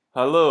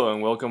Hello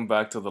and welcome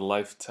back to the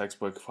Life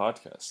Textbook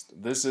Podcast.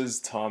 This is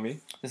Tommy,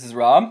 This is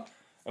Rob.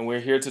 and we're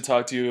here to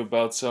talk to you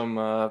about some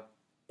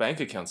bank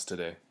accounts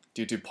today,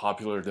 due to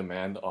popular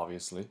demand,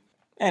 obviously.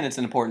 And it's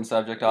an important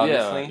subject, Yeah,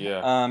 obviously.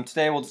 yeah.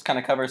 Today we'll just kind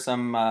of cover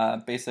some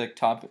basic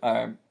kind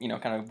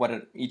of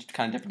what each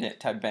kind of different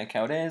type of bank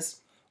account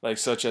is. Like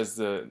such as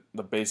the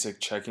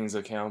basic checkings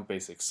account,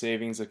 basic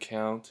savings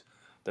account,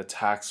 the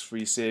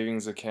tax-free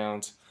savings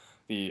account,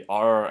 the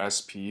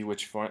RRSP,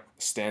 which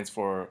stands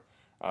for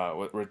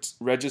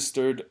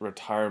Registered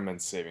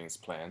Retirement Savings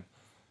Plan,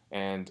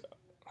 and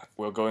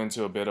we'll go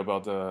into a bit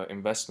about the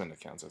investment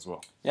accounts as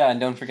well. Yeah, and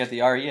don't forget the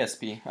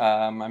RESP.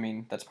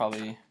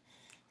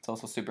 It's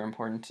also super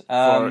important.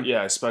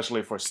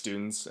 Especially for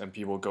students and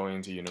people going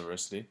into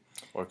university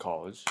or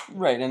college.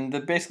 Right, and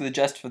basically the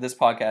gist for this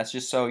podcast,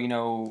 just so you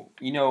know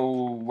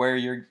where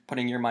you're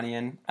putting your money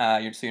in,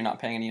 so you're not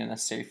paying any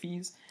unnecessary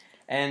fees,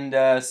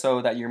 and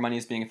so that your money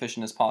is being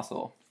efficient as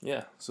possible.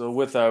 Yeah, so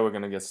with that, we're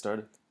gonna get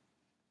started.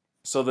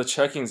 So the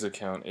checkings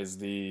account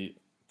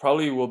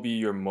probably will be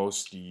your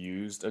most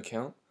used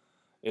account.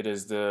 It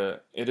is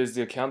the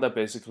account that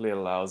basically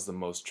allows the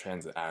most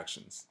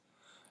transactions,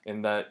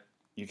 in that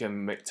you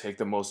can take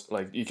the most,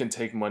 like you can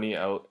take money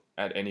out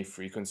at any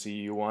frequency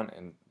you want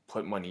and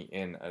put money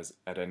in as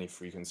at any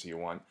frequency you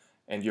want,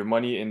 and your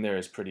money in there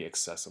is pretty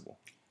accessible.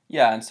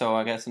 Yeah, and so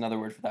I guess another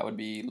word for that would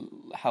be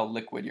how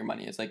liquid your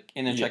money is. Like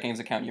in a Yeah. checkings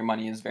account, your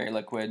money is very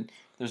liquid.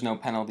 There's no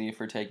penalty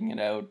for taking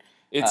it out.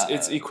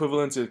 It's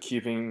equivalent to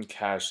keeping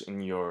cash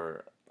in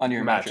your On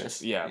your mattress.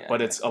 mattress. Yeah, Yeah,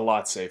 but it's a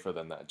lot safer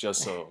than that.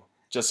 Just so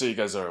you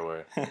guys are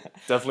aware.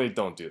 Definitely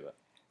don't do that.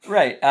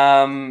 Right.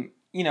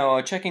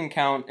 A checking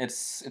account,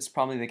 it's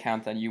probably the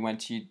account that you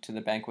went to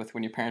the bank with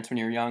when your parents when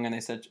you were young and they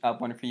set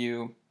up one for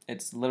you.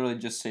 It's literally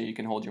just so you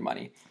can hold your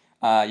money.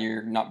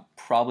 You're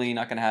probably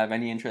not going to have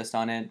any interest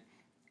on it,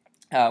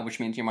 which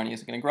means your money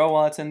isn't going to grow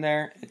while it's in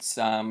there. It's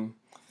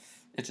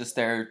just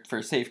there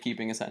for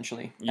safekeeping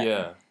essentially.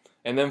 Yeah.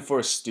 And then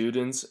for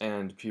students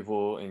and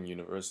people in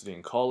university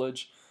and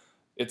college,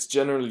 it's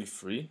generally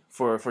free.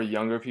 For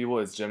younger people,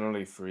 it's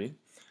generally free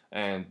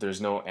and there's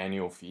no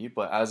annual fee.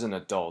 But as an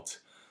adult,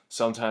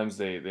 sometimes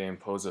they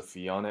impose a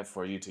fee on it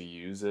for you to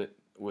use it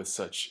with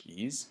such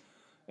ease.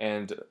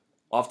 And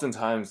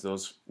oftentimes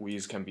those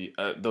fees can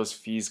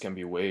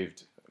be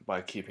waived by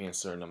keeping a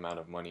certain amount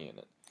of money in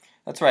it.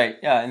 That's right.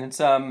 Yeah, and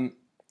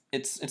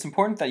it's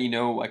important that you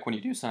know, like when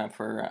you do sign up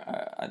for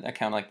an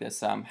account like this,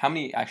 how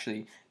many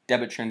actually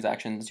debit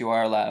transactions you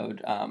are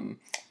allowed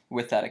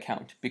with that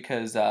account,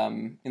 because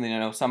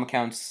some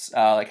accounts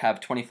like have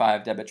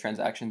 25 debit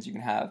transactions you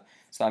can have.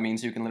 So that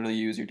means you can literally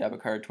use your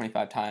debit card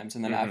 25 times,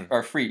 and then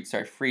or free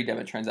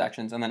debit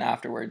transactions, and then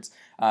afterwards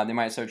they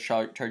might start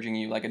charging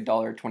you like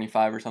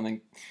 $1.25 or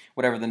something,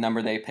 whatever the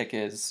number they pick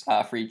is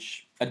for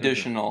each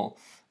additional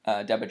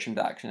debit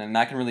transaction, and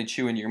that can really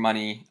chew into your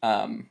money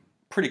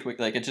pretty quick.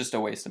 Like it's just a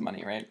waste of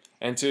money, right?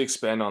 And to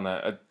expand on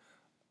that,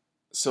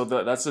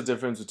 that's the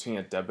difference between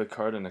a debit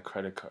card and a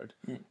credit card.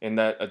 In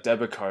that a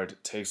debit card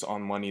takes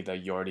on money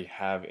that you already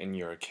have in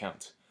your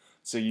account.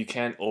 So you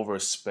can't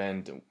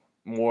overspend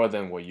more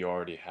than what you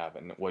already have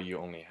and what you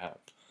only have.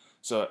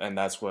 So and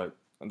that's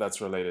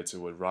related to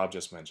what Rob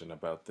just mentioned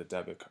about the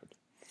debit card.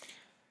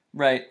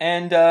 Right,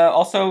 and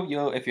also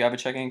if you have a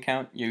checking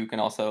account, you can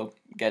also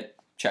get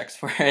checks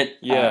for it.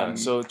 Yeah,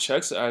 so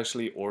checks are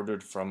actually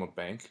ordered from a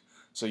bank.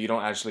 So you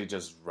don't actually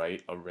just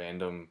write a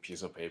random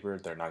piece of paper.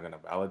 They're not going to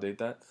validate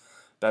that.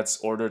 That's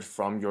ordered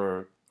from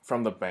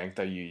the bank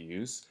that you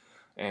use,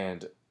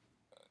 and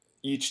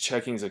each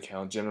checkings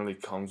account generally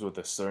comes with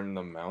a certain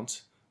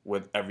amount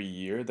with every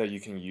year that you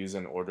can use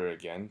and order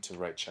again to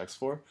write checks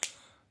for.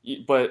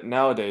 But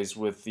nowadays,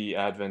 with the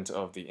advent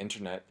of the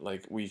internet,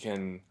 like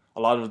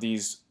a lot of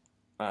these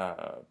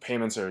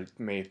payments are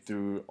made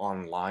through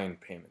online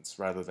payments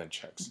rather than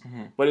checks.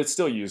 But it's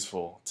still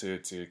useful to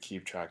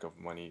keep track of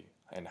money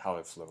and how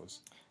it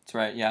flows. That's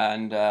right. Yeah,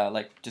 and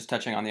like just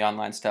touching on the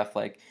online stuff,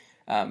 like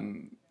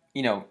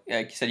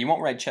like you said, you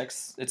won't write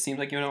checks. It seems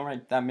like you don't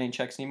write that many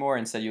checks anymore.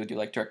 Instead, you'll do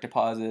like direct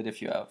deposit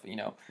if you have,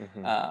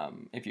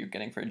 if you're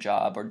getting for a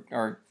job,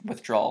 or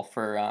withdrawal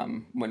for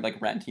when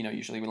like rent.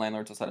 Usually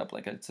landlords will set up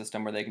like a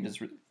system where they can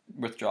just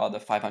withdraw the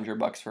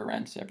 $500 for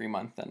rent every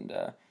month, and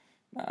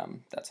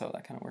that's how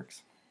that kind of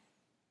works.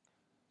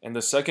 And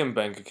the second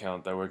bank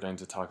account that we're going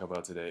to talk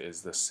about today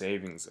is the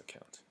savings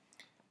account.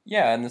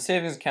 Yeah, and the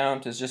savings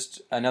account is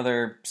just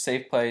another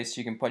safe place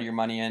you can put your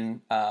money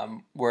in,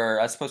 where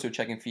as opposed to a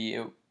checking fee,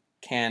 it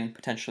can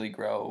potentially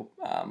grow,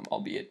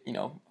 albeit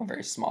a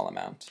very small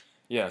amount.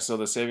 Yeah, so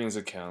the savings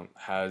account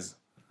has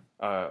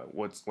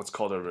what's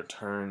called a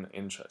return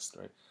interest,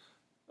 right?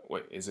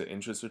 Wait, is it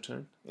interest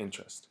return?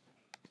 Interest.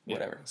 Yeah.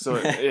 Whatever. So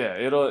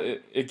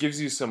it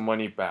gives you some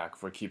money back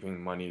for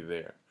keeping money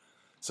there.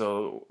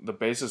 So the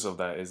basis of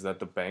that is that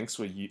the banks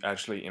will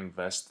actually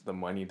invest the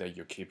money that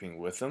you're keeping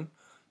with them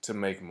to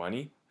make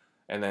money,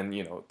 and then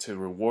to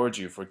reward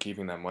you for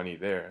keeping that money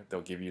there, they'll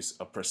give you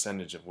a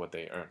percentage of what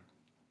they earn.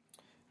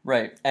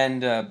 Right,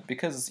 and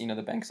because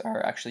the banks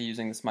are actually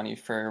using this money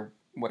for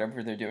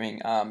whatever they're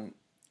doing,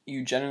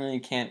 you generally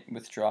can't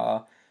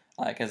withdraw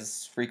like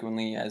as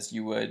frequently as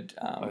you would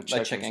A a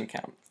checking checking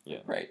account. account, Yeah.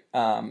 right?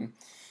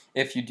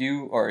 If you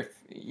do, or if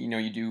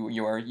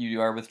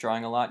you are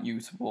withdrawing a lot,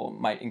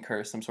 might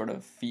incur some sort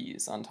of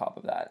fees on top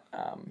of that.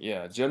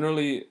 Yeah,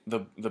 generally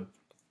the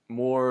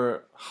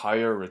more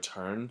higher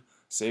return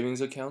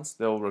savings accounts,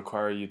 they'll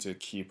require you to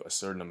keep a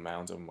certain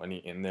amount of money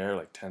in there,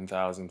 like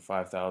 10,000,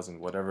 5,000,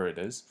 whatever it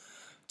is,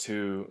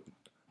 to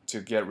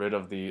get rid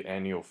of the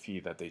annual fee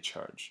that they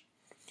charge.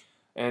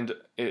 And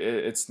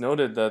it's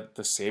noted that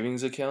the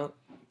savings account,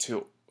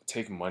 to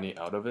take money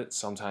out of it,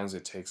 sometimes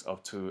it takes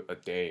up to a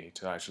day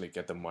to actually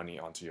get the money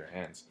onto your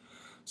hands.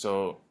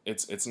 So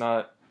it's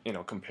not,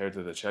 compared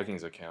to the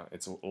checkings account,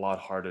 it's a lot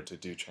harder to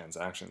do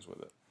transactions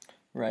with it.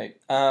 Right.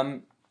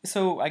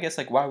 So I guess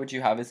like why would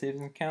you have a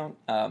savings account?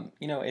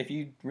 If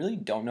you really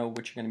don't know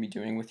what you're going to be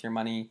doing with your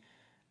money,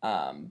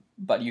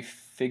 but you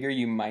figure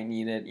you might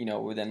need it,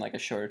 within like a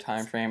shorter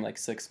time frame, like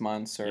 6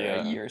 months or a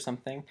Yeah. year or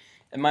something,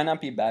 it might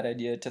not be a bad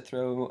idea to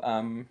throw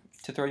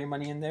your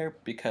money in there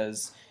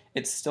because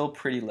it's still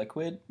pretty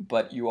liquid,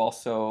 but you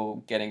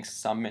also getting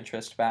some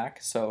interest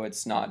back, so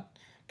it's not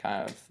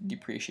kind of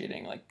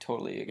depreciating like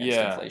totally against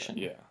Yeah, inflation.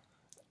 yeah.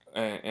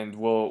 And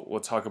we'll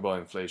talk about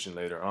inflation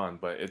later on,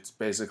 but it's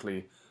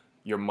basically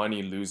your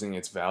money losing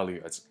its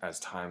value as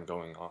time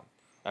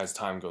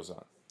goes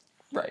on.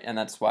 Right, and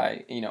that's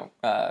why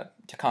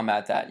to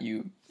combat that,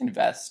 you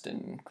invest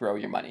and grow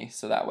your money,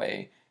 so that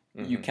way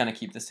you Hmm. kind of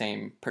keep the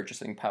same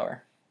purchasing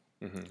power.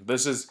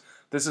 This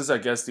is I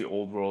guess the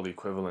old world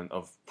equivalent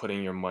of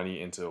putting your money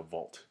into a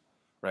vault,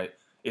 right?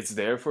 It's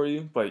there for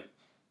you, but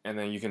and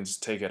then you can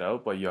just take it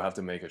out, but you'll have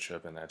to make a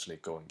trip and actually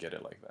go and get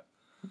it like that.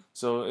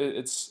 So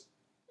it's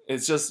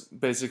just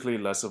basically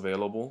less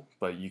available,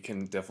 but you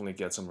can definitely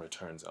get some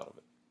returns out of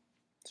it.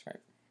 That's right.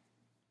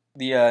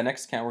 The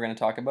next account we're going to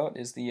talk about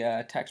is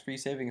the tax-free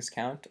savings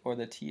account, or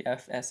the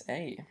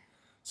TFSA.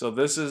 So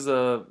this is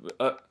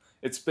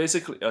it's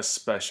basically a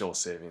special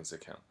savings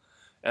account.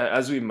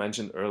 As we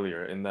mentioned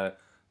earlier, in that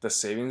the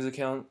savings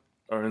account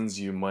earns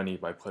you money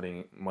by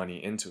putting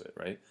money into it,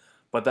 right?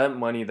 But that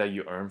money that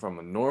you earn from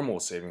a normal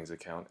savings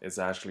account is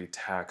actually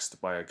taxed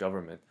by a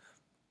government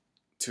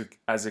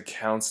as it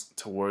counts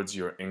towards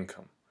your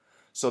income.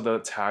 So the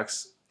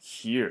tax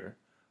here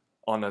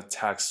on a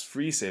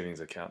tax-free savings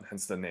account,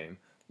 hence the name.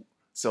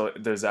 So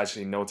there's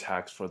actually no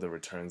tax for the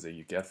returns that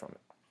you get from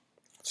it.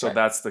 So Right.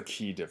 that's the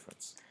key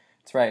difference.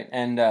 That's right,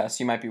 and so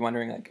you might be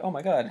wondering, like, oh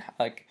my God,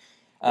 like,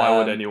 Why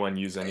would um, anyone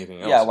use anything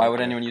yeah, else, why right? would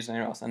Yeah. anyone use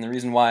anything else? And the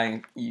reason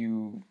why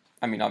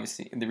I mean,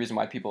 obviously, the reason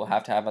why people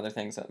have to have other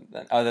things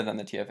other than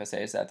the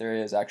TFSA is that there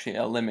is actually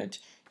a limit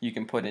you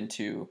can put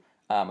into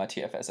a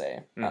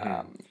TFSA.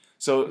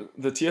 So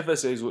the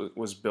TFSA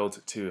was built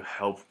to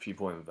help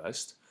people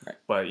invest, Right.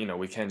 but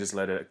we can't just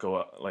let it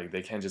go like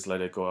they can't just let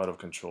it go out of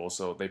control.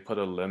 So they put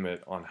a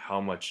limit on how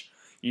much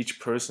each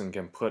person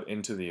can put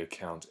into the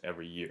account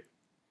every year.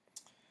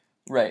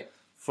 Right.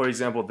 For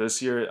example,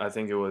 this year I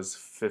think it was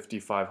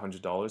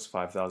 $5,500,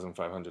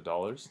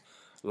 $5,500.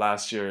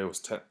 Last year it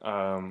was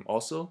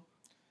also.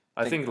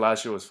 I think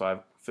last year was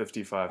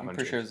fifty five I'm pretty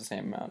hundred, sure it's the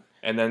same amount.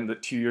 and then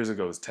 2 years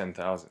ago it was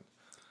 10,000.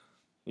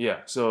 Yeah,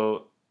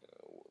 so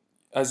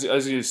as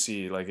you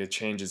see, like it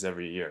changes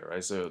every year,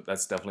 right? So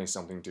that's definitely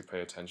something to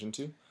pay attention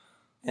to.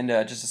 And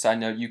just a side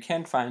note, you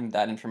can find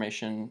that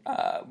information.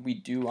 We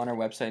do on our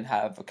website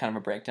have a kind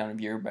of a breakdown of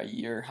year by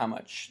year how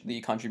much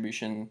the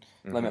contribution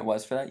limit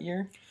was for that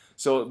year.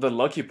 So the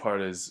lucky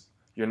part is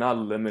you're not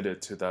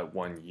limited to that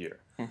 1 year.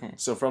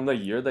 So from the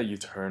year that you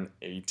turn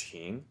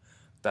 18,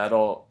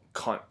 that'll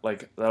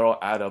that'll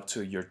add up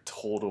to your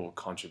total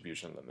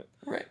contribution limit.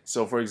 Right.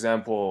 So for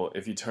example,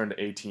 if you turned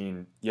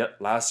 18 yet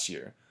last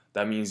year,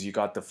 that means you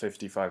got the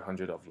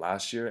 5,500 of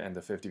last year and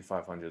the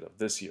 5,500 of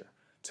this year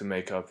to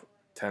make up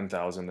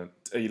 $10,000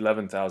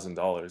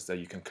 $11,000 that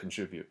you can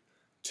contribute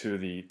to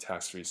the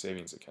tax-free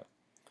savings account.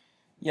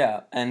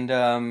 Yeah,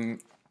 and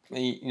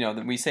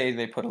we say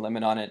they put a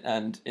limit on it,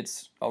 and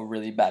it's a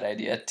really bad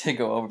idea to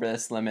go over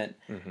this limit.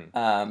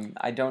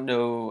 I don't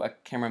know, I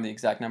can't remember the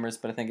exact numbers,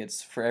 but I think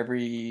it's for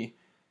every.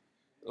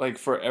 Like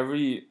for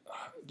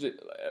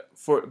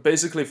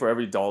basically for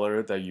every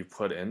dollar that you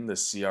put in, the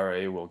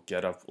CRA will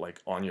get up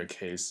like on your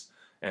case,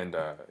 and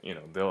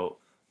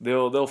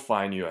they'll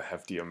fine you a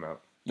hefty amount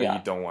that Yeah.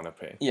 you don't want to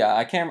pay. Yeah,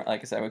 I can't.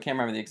 Like I said, we can't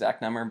remember the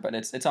exact number, but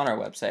it's on our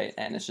website,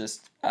 and it's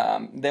just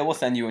they will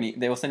send you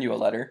a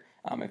letter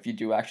if you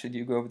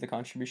do go over the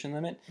contribution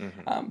limit.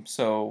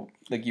 So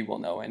like you will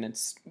know, and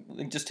it's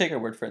like, just take our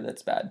word for it.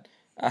 That's bad.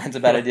 It's a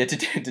bad idea to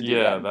do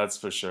Yeah, that. that's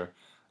for sure.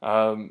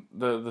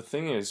 The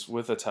thing is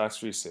with a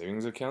tax-free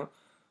savings account,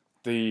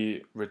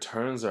 the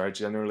returns are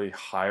generally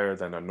higher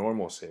than a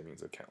normal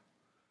savings account.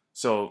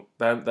 So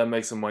that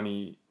makes the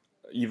money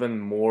even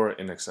more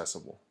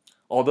inaccessible.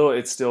 Although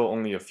it's still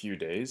only a few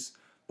days,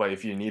 but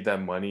if you need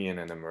that money in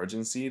an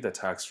emergency, the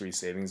tax-free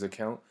savings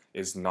account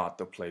is not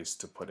the place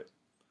to put it.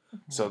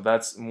 So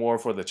that's more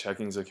for the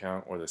checkings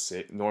account or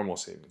the normal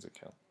savings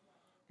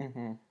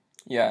account.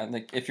 Yeah,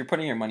 like if you're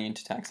putting your money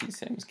into tax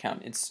savings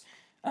account, it's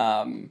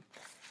um,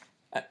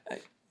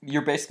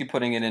 you're basically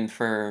putting it in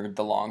for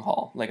the long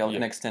haul, like an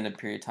Yeah. extended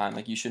period of time.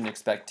 Like you shouldn't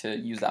expect to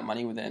use that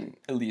money within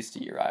at least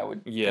a year. I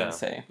would Yeah,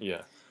 say.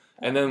 yeah.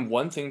 And Um, then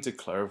one thing to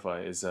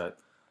clarify is that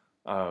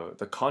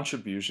the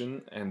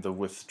contribution and the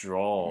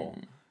withdrawal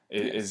mm,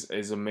 yes.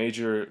 is a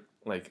major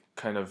like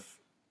kind of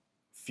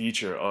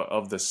feature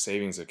of the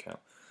savings account.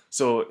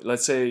 So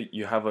let's say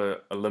you have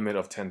a limit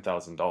of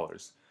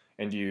 $10,000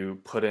 and you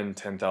put in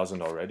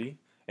 10,000 already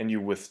and you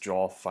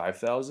withdraw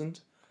 5,000.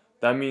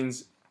 That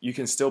means you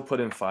can still put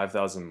in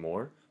 5,000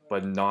 more,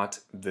 but not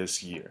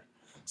this year.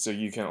 So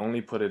you can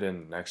only put it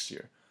in next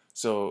year.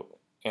 So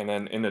and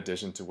then in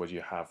addition to what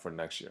you have for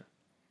next year.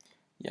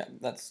 Yeah,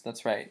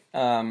 that's right.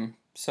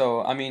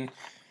 So I mean,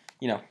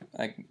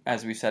 like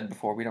as we said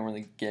before, we don't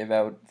really give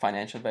out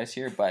financial advice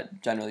here,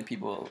 but generally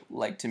people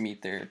like to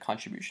meet their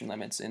contribution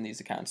limits in these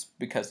accounts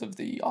because of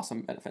the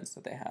awesome benefits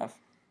that they have.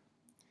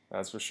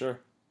 That's for sure.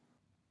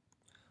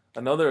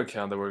 Another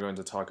account that we're going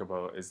to talk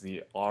about is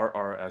the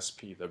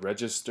RRSP, the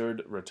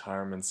Registered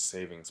Retirement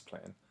Savings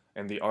Plan,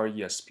 and the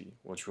RESP,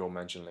 which we'll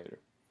mention later.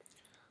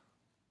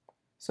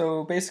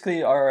 So basically,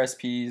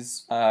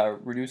 RRSPs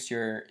reduce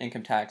your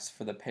income tax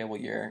for the payable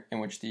year in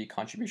which the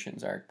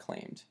contributions are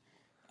claimed.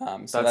 So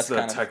That's that's the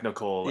kind of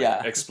technical like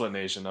yeah,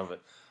 explanation of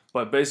it.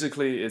 But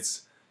basically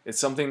it's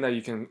something that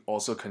you can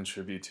also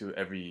contribute to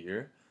every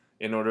year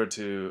in order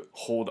to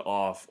hold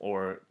off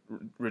or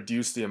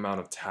reduce the amount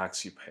of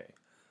tax you pay,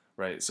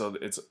 right? So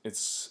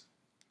it's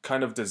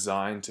kind of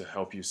designed to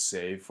help you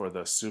save for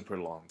the super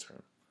long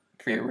term.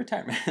 for your And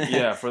retirement.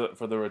 yeah,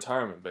 for the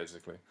retirement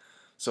basically.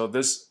 So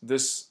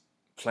this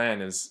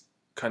plan is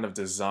kind of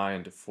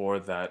designed for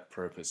that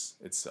purpose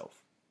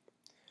itself.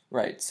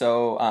 Right.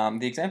 So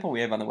the example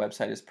we have on the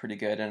website is pretty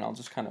good, and I'll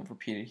just kind of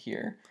repeat it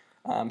here.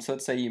 So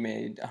let's say you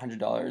made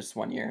 $100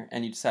 one year,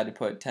 and you decide to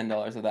put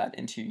 $10 of that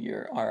into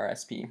your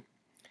RRSP.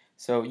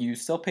 So you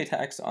still pay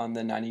tax on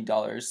the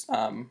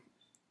 $90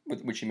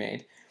 which you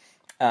made,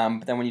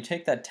 but then when you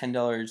take that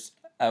 $10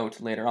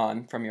 out later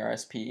on from your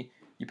RSP,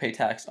 you pay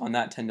tax on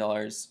that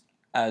 $10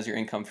 as your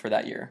income for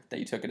that year that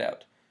you took it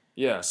out.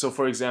 Yeah. So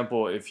for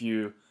example, if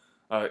you,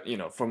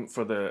 from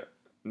for the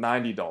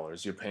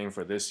 $90 you're paying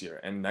for this year,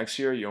 and next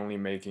year you're only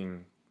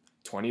making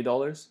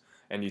 $20,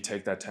 and you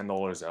take that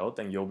 $10 out,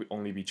 then you'll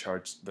only be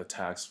charged the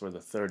tax for the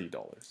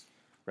 $30,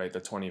 right? The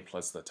 20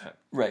 plus the 10.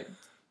 Right.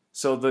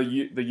 So the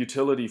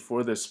utility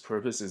for this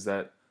purpose is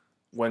that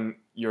when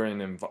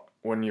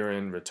when you're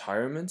in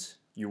retirement,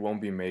 you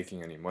won't be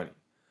making any money,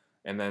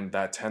 and then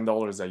that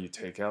 $10 that you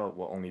take out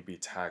will only be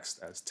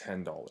taxed as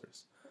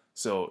 $10.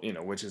 So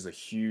which is a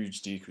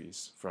huge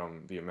decrease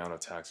from the amount of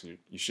tax you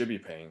should be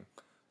paying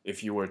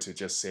if you were to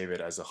just save it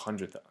as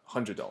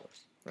 $100,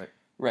 right?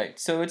 Right.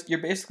 So you're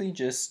basically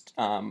just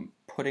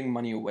putting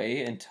money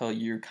away until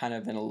you're kind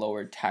of in a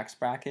lower tax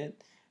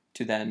bracket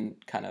to then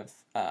kind of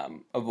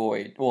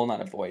avoid, well,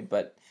 not avoid,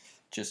 but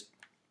just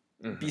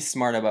be Mm-hmm.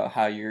 smart about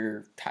how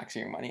you're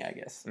taxing your money, I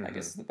guess. I guess Mm-hmm.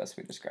 is the best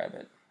way to describe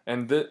it.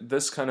 And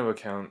this kind of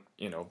account,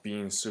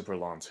 being super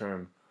long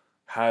term,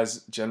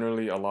 has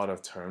generally a lot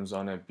of terms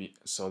on it,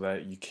 so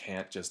that you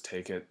can't just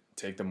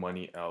take the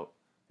money out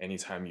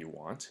anytime you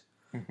want.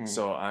 Hmm.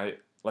 So I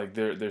like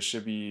there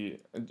should be,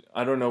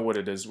 I don't know what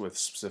it is with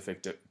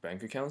specific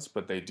bank accounts,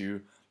 but they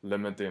do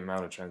limit the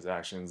amount of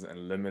transactions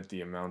and limit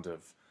the amount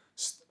of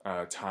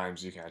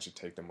times you can actually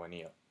take the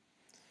money out.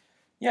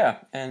 Yeah.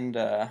 And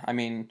I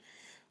mean,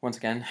 once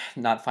again,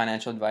 not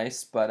financial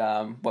advice, but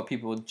what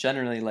people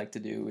generally like to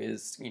do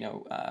is,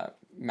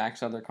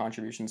 max out their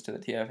contributions to the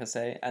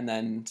TFSA and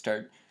then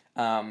start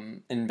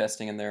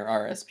investing in their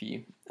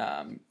RSP.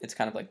 It's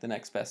kind of like the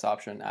next best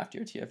option after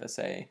your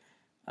TFSA,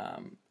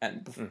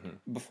 and Hmm.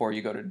 before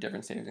you go to a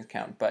different savings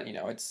account. But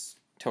it's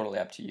totally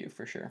up to you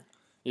for sure.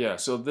 Yeah,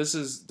 so this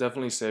is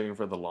definitely saving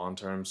for the long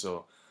term.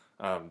 So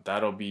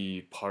that'll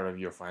be part of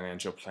your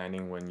financial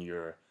planning when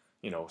you're,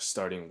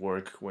 starting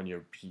work, when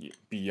you're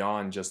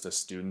beyond just the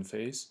student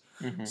phase.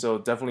 Hmm. So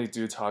definitely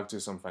do talk to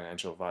some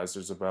financial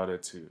advisors about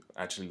it to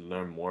actually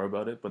learn more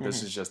about it. But this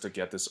Hmm. is just to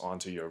get this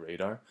onto your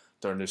radar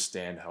to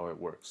understand how it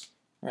works.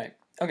 Right.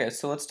 Okay,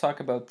 so let's talk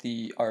about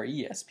the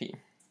RESP.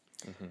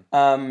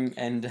 Hmm.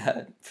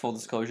 And full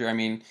disclosure, I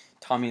mean,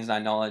 Tommy's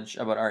knowledge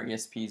about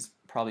RESPs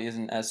probably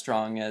isn't as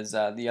strong as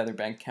the other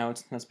bank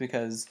accounts. That's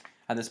because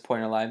at this point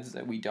in our lives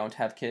that we don't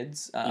have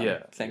kids. Yeah,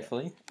 yeah.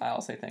 Thankfully,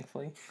 I'll say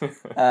thankfully.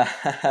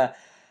 I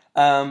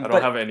don't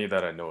But have any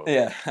that I know of.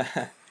 yeah,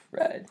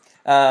 right.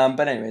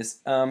 But anyways,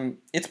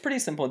 it's pretty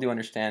simple to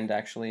understand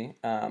actually.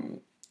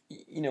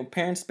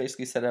 Parents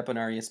basically set up an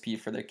RESP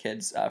for their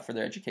kids for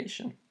their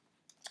education,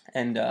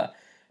 and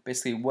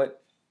basically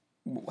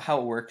how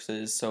it works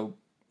is so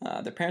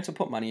their parents will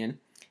put money in,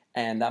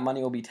 and that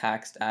money will be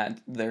taxed at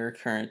their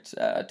current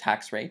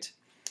tax rate.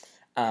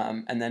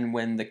 And then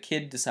when the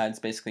kid decides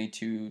basically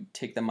to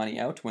take the money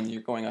out when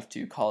you're going off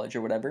to college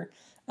or whatever,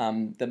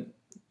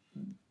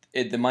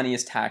 the money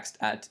is taxed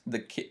at the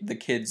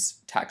kid's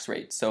tax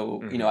rate. So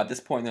Hmm. at this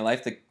point in their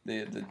life, the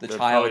They're child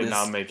probably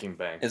not making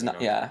bank, is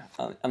not, yeah,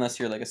 unless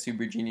you're like a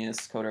super genius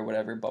coder or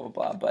whatever, blah blah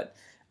blah. But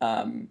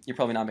you're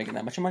probably not making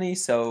that much money,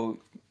 so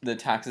the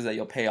taxes that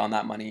you'll pay on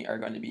that money are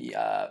going to be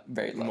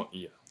very low.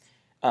 Yeah.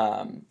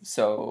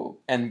 So,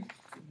 and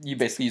you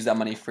basically use that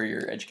money for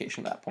your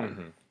education at that point.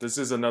 This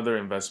is another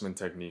investment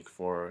technique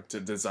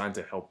designed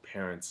to help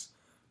parents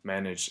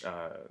manage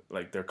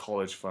like their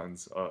college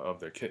funds of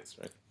their kids,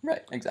 right?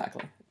 Right,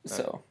 exactly.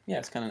 So yeah,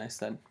 it's kind of nice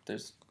that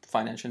there's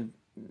financial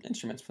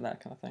instruments for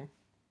that kind of thing.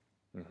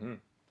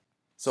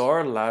 So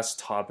our last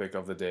topic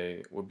of the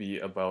day would be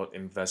about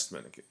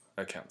investment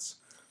accounts.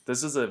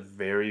 This is a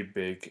very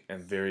big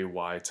and very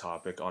wide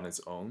topic on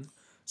its own.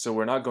 So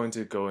we're not going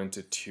to go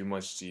into too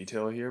much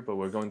detail here, but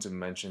we're going to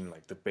mention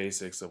like the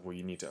basics of what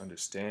you need to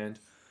understand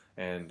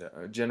and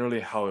generally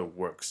how it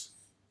works,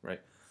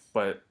 right?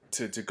 But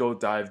to go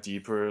dive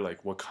deeper,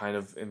 like what kind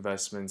of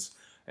investments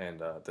and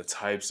the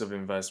types of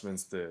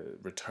investments, the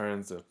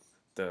returns,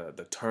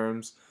 the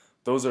terms,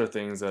 those are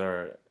things that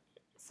are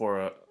for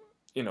a,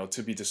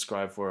 to be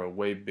described for a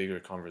way bigger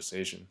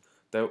conversation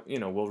that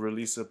we'll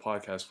release a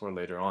podcast for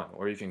later on,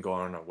 or you can go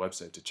on our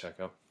website to check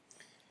out.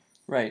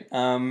 Right.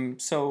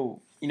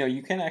 So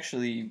you can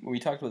actually, we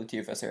talked about the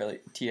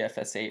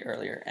TFSA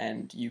earlier,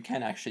 and you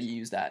can actually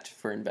use that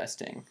for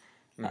investing.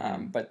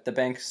 But the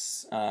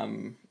banks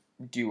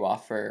do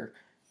offer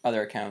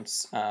other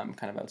accounts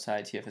kind of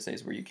outside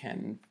TFSAs where you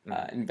can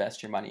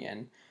invest your money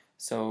in.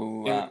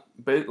 So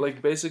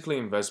basically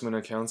investment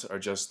accounts are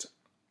just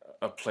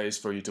a place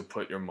for you to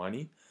put your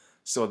money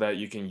so that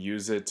you can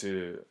use it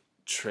to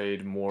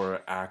trade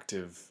more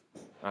active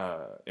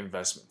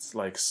investments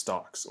like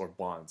stocks or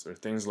bonds or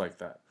things like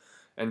that.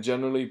 And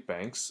generally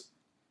banks,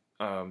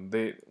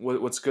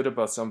 what's good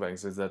about some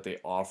banks is that they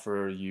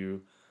offer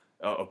you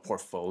a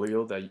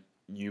portfolio that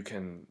you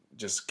can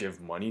just give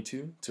money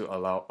to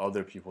allow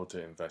other people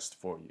to invest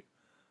for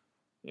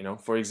you.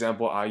 For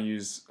example, I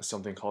use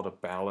something called a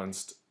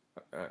balanced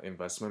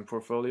investment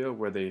portfolio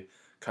where they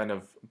kind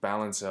of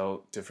balance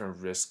out different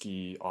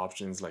risky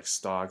options like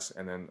stocks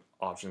and then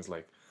options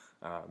like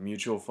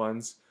mutual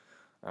funds,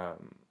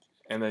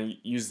 and then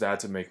use that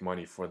to make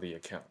money for the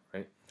account,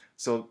 right?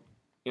 So,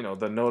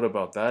 the note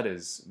about that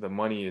is the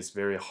money is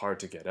very hard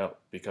to get out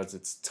because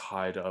it's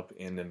tied up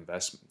in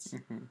investments.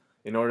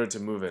 In order to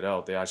move it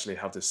out, they actually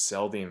have to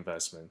sell the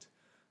investment,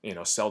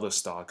 sell the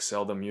stock,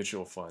 sell the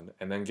mutual fund,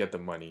 and then get the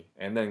money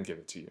and then give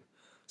it to you.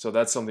 So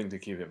that's something to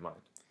keep in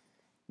mind.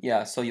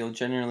 Yeah, so you'll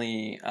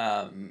generally,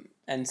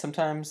 and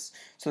sometimes,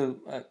 so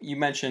you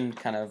mentioned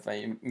kind of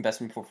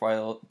investment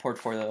portfolios.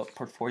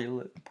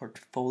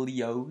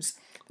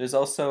 There's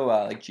also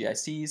like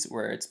GICs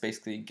where it's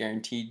basically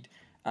guaranteed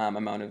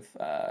amount of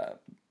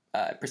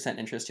percent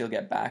interest you'll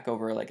get back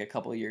over like a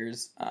couple of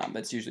years.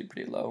 That's usually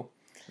pretty low.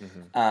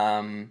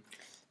 But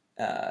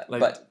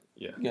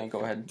go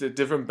ahead.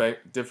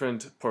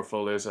 Different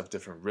portfolios have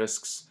different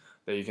risks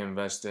that you can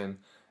invest in,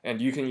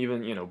 and you can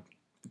even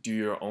do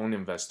your own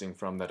investing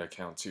from that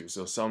account too.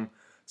 So some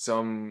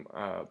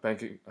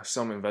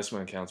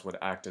investment accounts would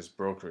act as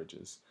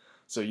brokerages.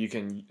 So you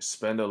can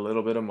spend a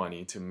little bit of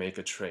money to make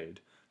a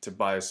trade to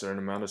buy a certain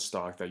amount of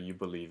stock that you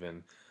believe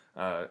in,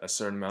 a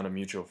certain amount of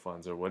mutual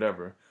funds or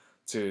whatever,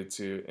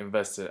 to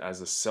invest it as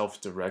a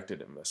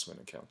self-directed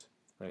investment account,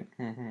 right?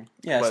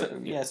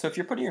 Yeah. So if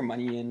you're putting your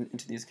money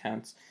into these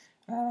accounts,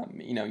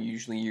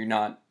 usually you're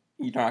not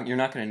going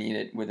to need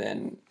it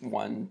within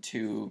 1,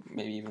 2,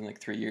 maybe even like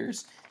 3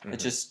 years.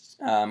 It's just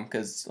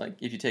because like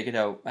if you take it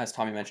out, as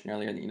Tommy mentioned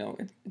earlier,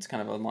 it's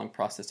kind of a long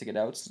process to get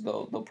out.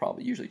 So they'll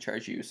probably usually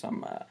charge you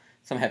some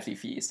hefty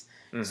fees.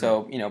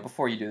 So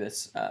before you do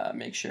this,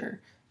 make sure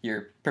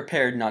you're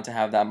prepared not to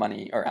have that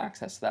money or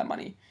access to that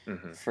money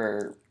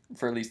for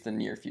at least the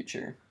near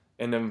future.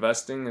 And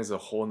investing is a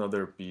whole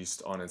nother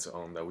beast on its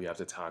own that we have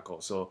to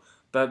tackle. So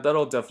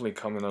that'll definitely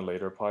come in a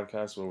later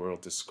podcast where we'll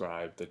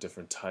describe the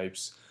different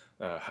types,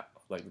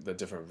 like the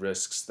different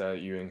risks that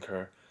you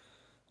incur.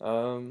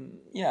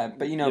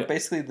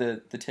 Basically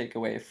the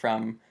takeaway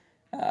from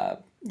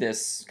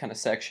this kind of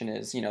section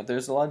is,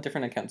 there's a lot of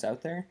different accounts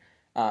out there.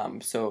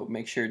 So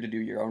make sure to do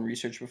your own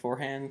research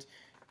beforehand,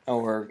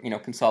 or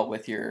consult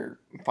with your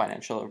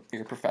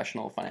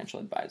professional financial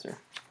advisor.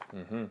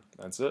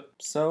 That's it.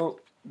 So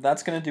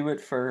that's going to do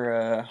it for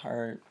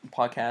our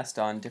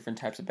podcast on different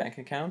types of bank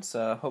accounts.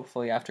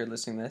 Hopefully after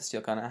listening to this,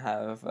 you'll kind of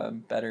have a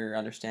better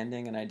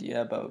understanding and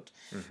idea about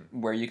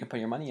where you can put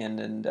your money in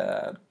and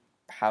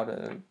how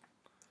to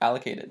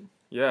allocate it.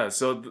 Yeah,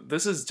 so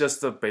this is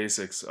just the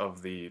basics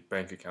of the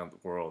bank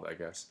account world, I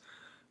guess.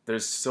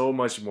 There's so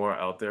much more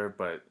out there,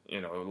 but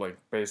like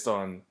based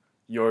on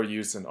your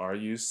use and our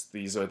use,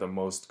 these are the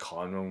most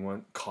common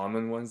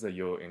ones that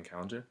you'll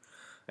encounter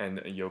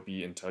and you'll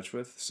be in touch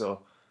with.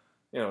 So,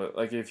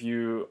 like if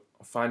you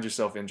find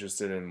yourself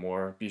interested in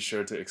more, be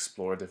sure to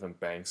explore different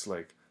banks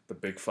like the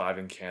Big Five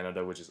in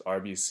Canada, which is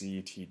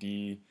RBC,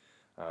 TD,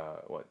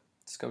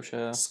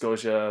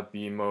 Scotia,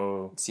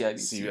 BMO,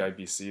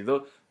 CIBC.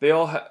 Though they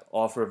all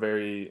offer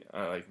very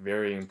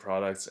varying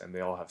products, and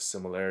they all have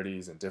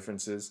similarities and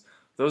differences.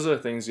 Those are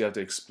the things you have to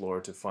explore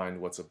to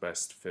find what's the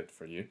best fit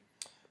for you.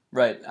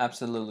 Right,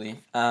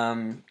 absolutely.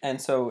 And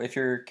so if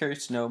you're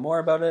curious to know more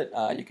about it,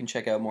 you can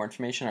check out more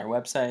information on our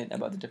website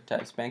about the different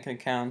types of banking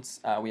accounts.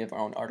 We have our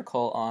own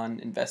article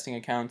on investing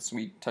accounts.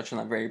 We touched on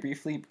that very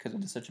briefly because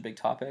it is such a big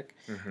topic.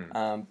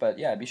 Hmm. But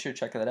yeah, be sure to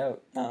check that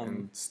out.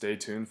 And stay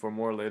tuned for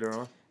more later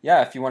on.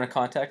 Yeah, if you want to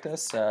contact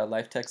us,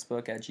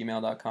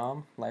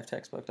 lifetextbook@gmail.com,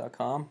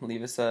 lifetextbook.com.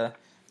 Leave us a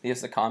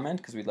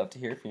comment because we'd love to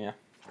hear from you.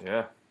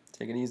 Yeah.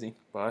 Take it easy.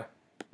 Bye.